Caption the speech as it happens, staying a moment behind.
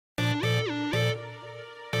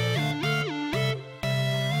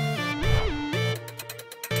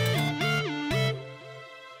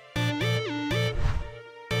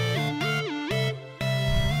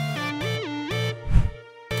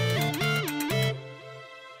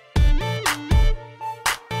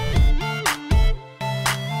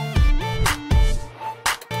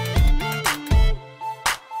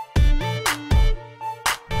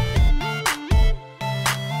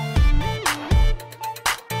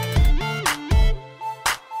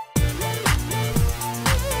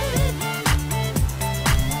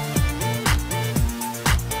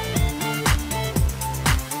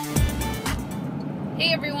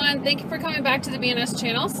coming back to the BNS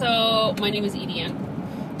channel. So my name is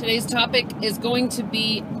EdieAnne. Today's topic is going to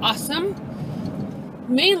be awesome,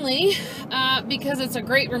 mainly because it's a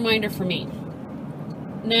great reminder for me.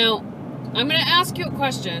 Now, I'm going to ask you a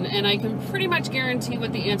question, and I can pretty much guarantee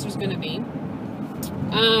what the answer is going to be.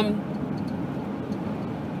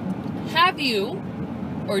 Have you,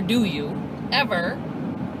 or do you, ever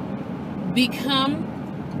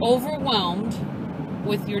become overwhelmed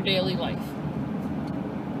with your daily life?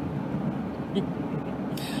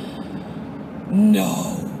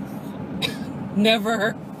 No.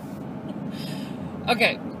 Never.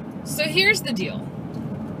 Okay, so here's the deal.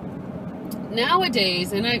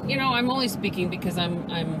 Nowadays, and I'm only speaking because I'm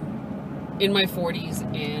in my 40s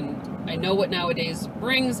and I know what nowadays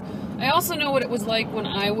brings. I also know what it was like when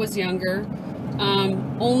I was younger,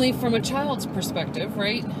 only from a child's perspective,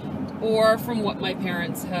 right? Or from what my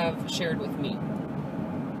parents have shared with me.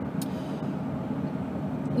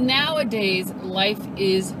 Nowadays, life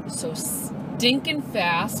is so stinking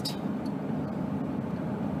fast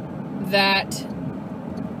that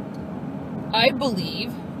I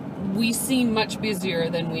believe we seem much busier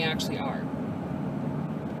than we actually are.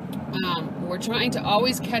 We're trying to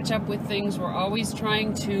always catch up with things. We're always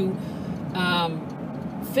trying to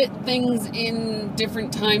fit things in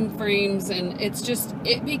different time frames, and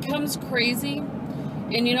it becomes crazy.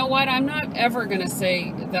 And you know what? I'm not ever going to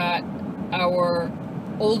say that our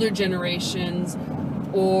older generations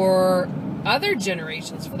or other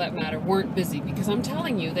generations, for that matter, weren't busy, because I'm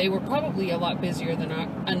telling you, they were probably a lot busier than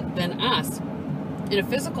us in a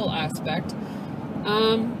physical aspect.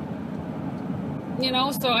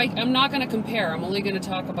 So I'm not going to compare. I'm only going to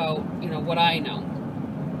talk about, what I know.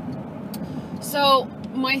 So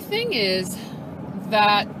my thing is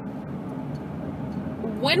that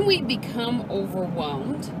when we become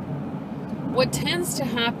overwhelmed, what tends to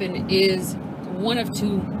happen is one of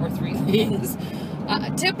two or three things.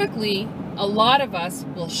 Typically, a lot of us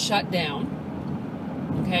will shut down.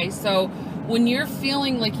 Okay, so when you're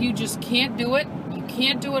feeling like you just can't do it, you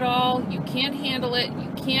can't do it all, you can't handle it,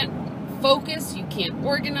 you can't focus, you can't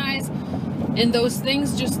organize, and those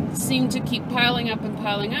things just seem to keep piling up and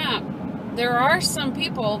piling up, there are some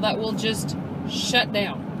people that will just shut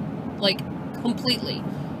down, like completely,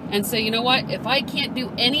 and say, you know what, if I can't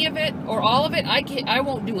do any of it or all of it, I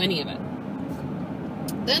won't do any of it.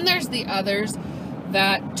 Then there's the others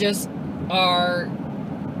that just are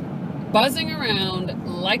buzzing around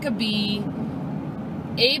like a bee,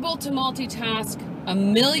 able to multitask a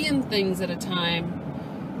million things at a time,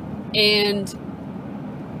 and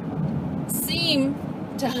seem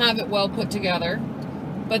to have it well put together,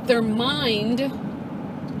 but their mind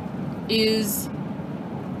is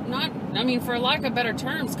not, for lack of better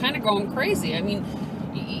terms, kind of going crazy.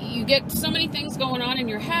 You get so many things going on in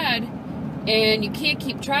your head and you can't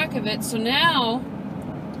keep track of it. So now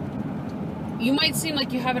you might seem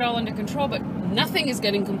like you have it all under control, but nothing is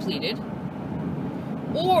getting completed.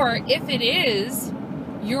 Or if it is,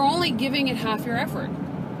 you're only giving it half your effort.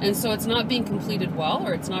 And so it's not being completed well,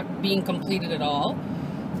 or it's not being completed at all.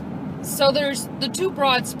 So there's the two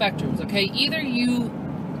broad spectrums, okay? Either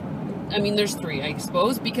there's three, I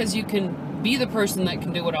suppose, because you can be the person that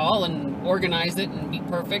can do it all and organize it and be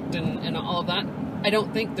perfect and all of that. I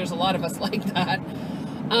don't think there's a lot of us like that.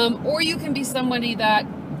 Or you can be somebody that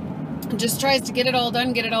just tries to get it all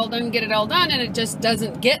done, and it just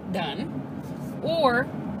doesn't get done. Or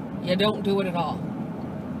you don't do it at all.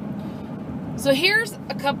 So here's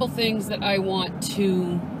a couple things that I want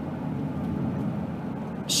to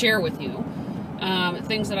share with you.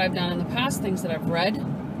 Things that I've done in the past, things that I've read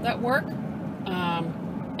that work,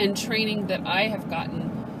 and training that I have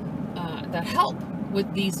gotten that help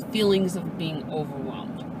with these feelings of being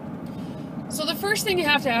overwhelmed. So the first thing you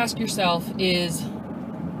have to ask yourself is,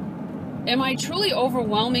 am I truly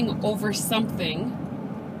overwhelming over something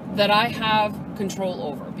that I have control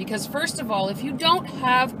over? Because first of all, if you don't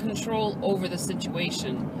have control over the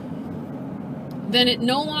situation, then it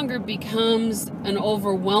no longer becomes an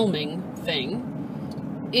overwhelming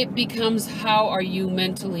thing. It becomes, how are you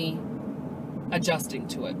mentally adjusting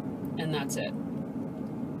to it? And that's it.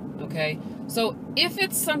 Okay? So if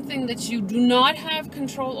it's something that you do not have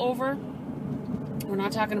control over, we're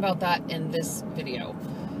not talking about that in this video,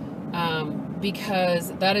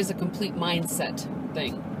 because that is a complete mindset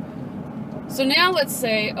thing. So now let's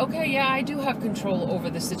say, okay, yeah, I do have control over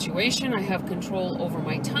the situation. I have control over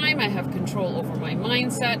my time. I have control over my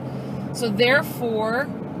mindset. So therefore,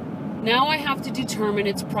 now I have to determine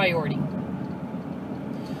its priority.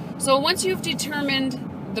 So once you've determined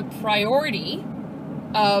the priority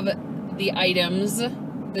of the items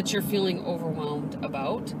that you're feeling overwhelmed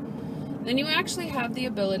about, then you actually have the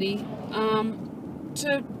ability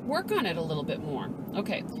to work on it a little bit more.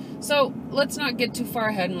 Okay, so let's not get too far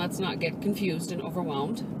ahead and let's not get confused and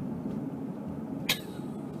overwhelmed.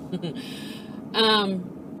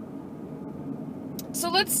 So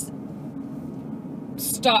let's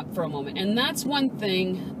stop for a moment. And that's one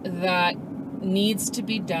thing that needs to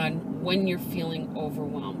be done when you're feeling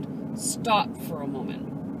overwhelmed. Stop for a moment.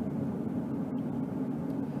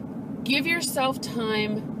 Give yourself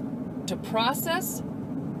time to process,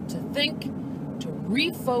 to think, to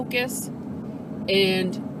refocus,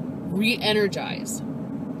 and re-energize.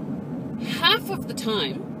 Half of the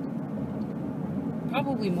time,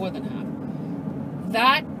 probably more than half,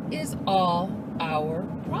 that is all our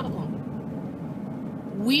problem.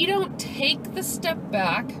 We don't take the step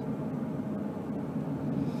back,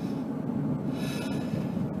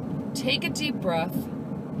 take a deep breath,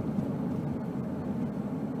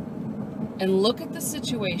 and look at the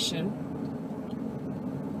situation,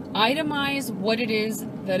 itemize what it is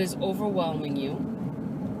that is overwhelming you,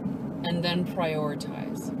 and then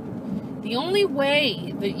prioritize. The only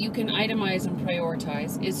way that you can itemize and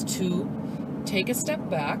prioritize is to take a step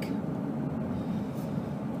back,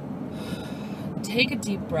 take a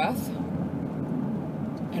deep breath,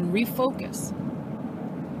 and refocus.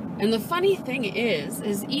 And the funny thing is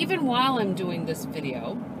even while I'm doing this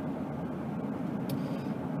video,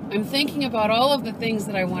 I'm thinking about all of the things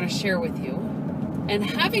that I want to share with you. And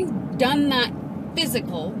having done that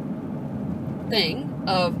physical thing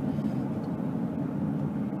of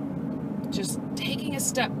just taking a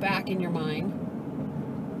step back in your mind,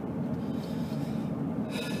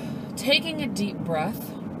 taking a deep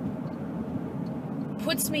breath,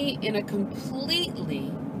 puts me in a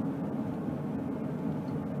completely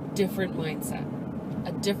different mindset,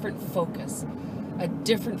 a different focus, a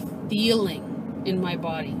different feeling in my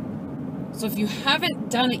body. So if you haven't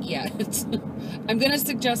done it yet, I'm going to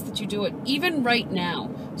suggest that you do it even right now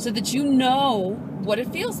so that you know what it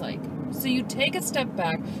feels like. So you take a step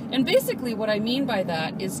back, and basically what I mean by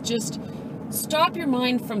that is just stop your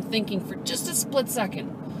mind from thinking for just a split second.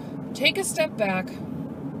 Take a step back,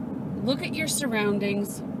 look at your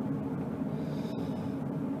surroundings,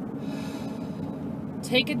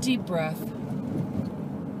 take a deep breath,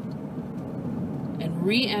 and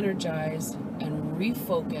re-energize and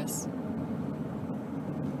refocus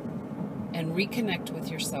and reconnect with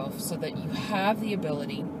yourself so that you have the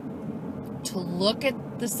ability to look at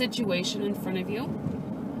the situation in front of you,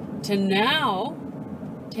 to now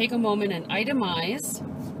take a moment and itemize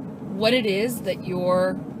what it is that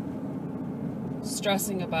you're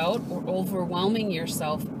stressing about or overwhelming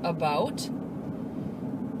yourself about,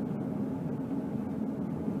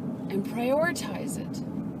 and prioritize it.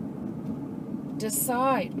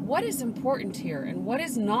 Decide what is important here and what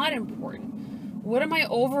is not important. What am I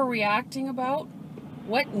overreacting about?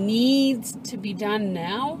 What needs to be done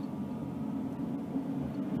now?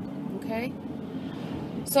 Okay?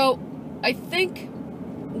 So I think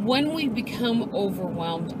when we become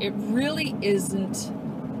overwhelmed, it really isn't.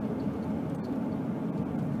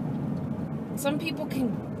 Some people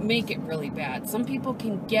can make it really bad. Some people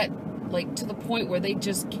can get like to the point where they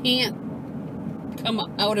just can't come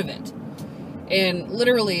out of it. And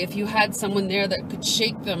literally, if you had someone there that could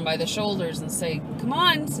shake them by the shoulders and say, come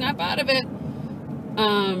on, snap out of it.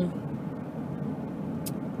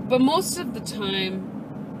 But most of the time,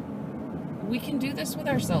 we can do this with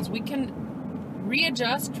ourselves. We can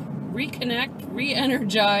readjust, reconnect,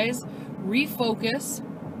 re-energize, refocus.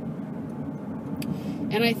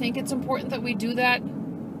 And I think it's important that we do that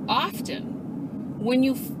often. When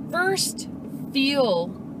you first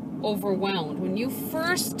feel overwhelmed, when you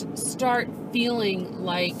first start feeling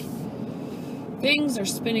like things are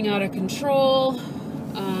spinning out of control,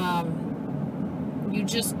 you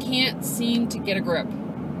just can't seem to get a grip.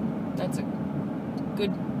 That's a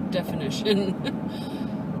good definition.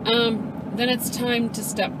 Then it's time to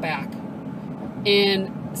step back.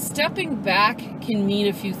 And stepping back can mean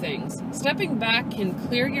a few things. Stepping back can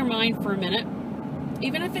clear your mind for a minute,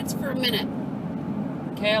 even if it's for a minute.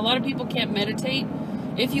 Okay, a lot of people can't meditate.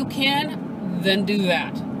 If you can, then do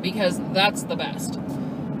that, because that's the best.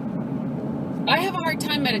 I have a hard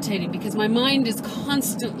time meditating because my mind is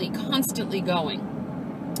constantly going.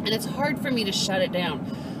 And it's hard for me to shut it down.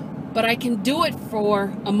 But I can do it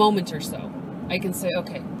for a moment or so. I can say,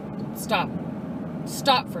 okay, stop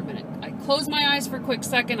for a minute. I close my eyes for a quick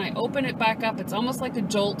second. I open it back up. It's almost like a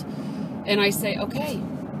jolt. And I say, okay,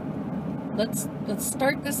 let's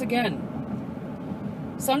start this again.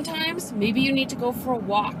 Sometimes maybe you need to go for a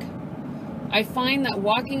walk. I find that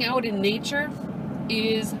walking out in nature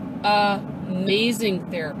is amazing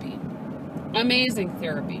therapy. Amazing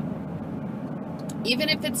therapy. Even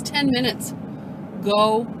if it's 10 minutes,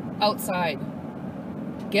 go outside.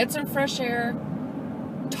 Get some fresh air.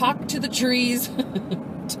 Talk to the trees.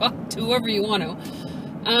 Talk to whoever you want to.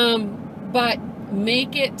 But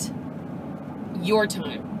make it your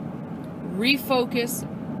time. Refocus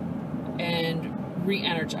and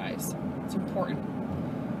re-energize. It's important.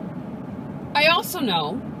 I also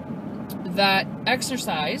know that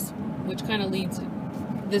exercise, which kind of leads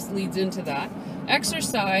into that.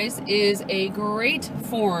 Exercise is a great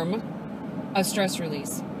form of stress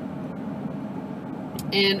release.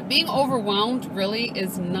 And being overwhelmed really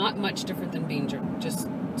is not much different than being just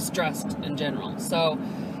stressed in general. So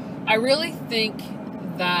I really think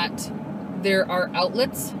that there are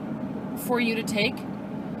outlets for you to take,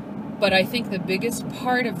 but I think the biggest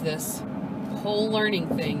part of this whole learning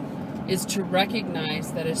thing is to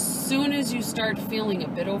recognize that as soon as you start feeling a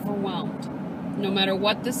bit overwhelmed, no matter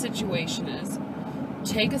what the situation is,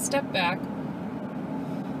 take a step back,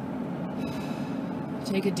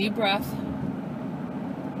 take a deep breath,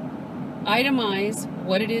 itemize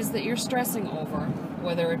what it is that you're stressing over,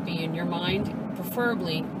 whether it be in your mind,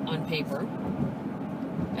 preferably on paper,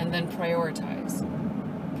 and then prioritize.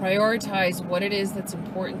 Prioritize what it is that's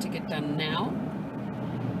important to get done now.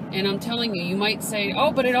 And I'm telling you, you might say,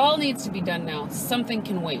 oh, but it all needs to be done now. Something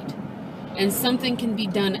can wait. And something can be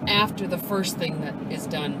done after the first thing that is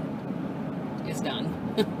done is done.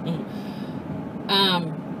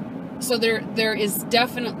 So there is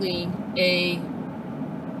definitely a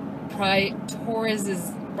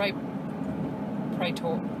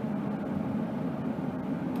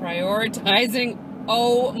prioritizing.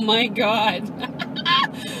 Oh my God.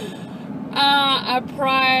 A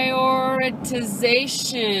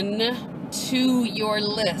prioritization to your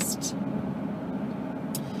list.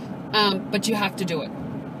 But you have to do it.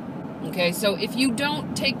 Okay, so if you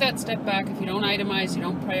don't take that step back, if you don't itemize, you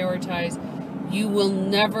don't prioritize, you will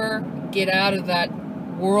never get out of that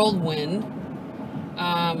whirlwind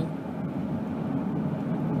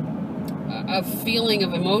of feeling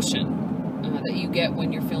of emotion that you get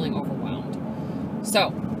when you're feeling overwhelmed. So,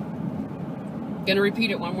 I'm going to repeat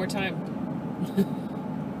it one more time.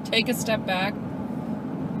 Take a step back.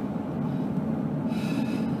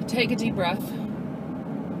 Take a deep breath.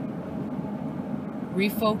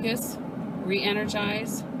 Refocus,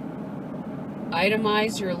 re-energize,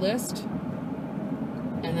 itemize your list,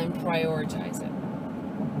 and then prioritize it.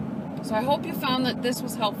 So I hope you found that this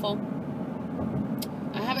was helpful.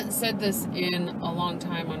 I haven't said this in a long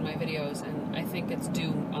time on my videos, and I think it's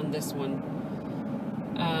due on this one.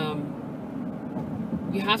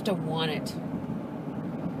 You have to want it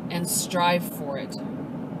and strive for it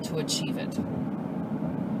to achieve it.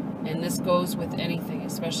 And this goes with anything,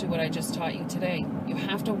 especially what I just taught you today. You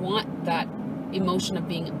have to want that emotion of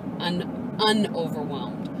being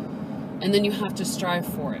unoverwhelmed. And then you have to strive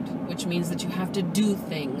for it, which means that you have to do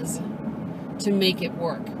things to make it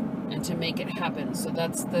work and to make it happen. So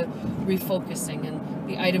that's the refocusing and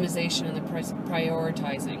the itemization and the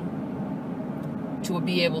prioritizing to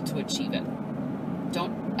be able to achieve it.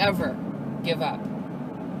 Don't ever give up.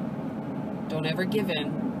 Don't ever give in.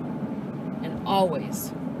 And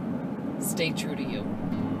always stay true to you.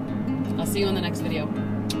 I'll see you on the next video.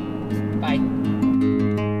 Bye.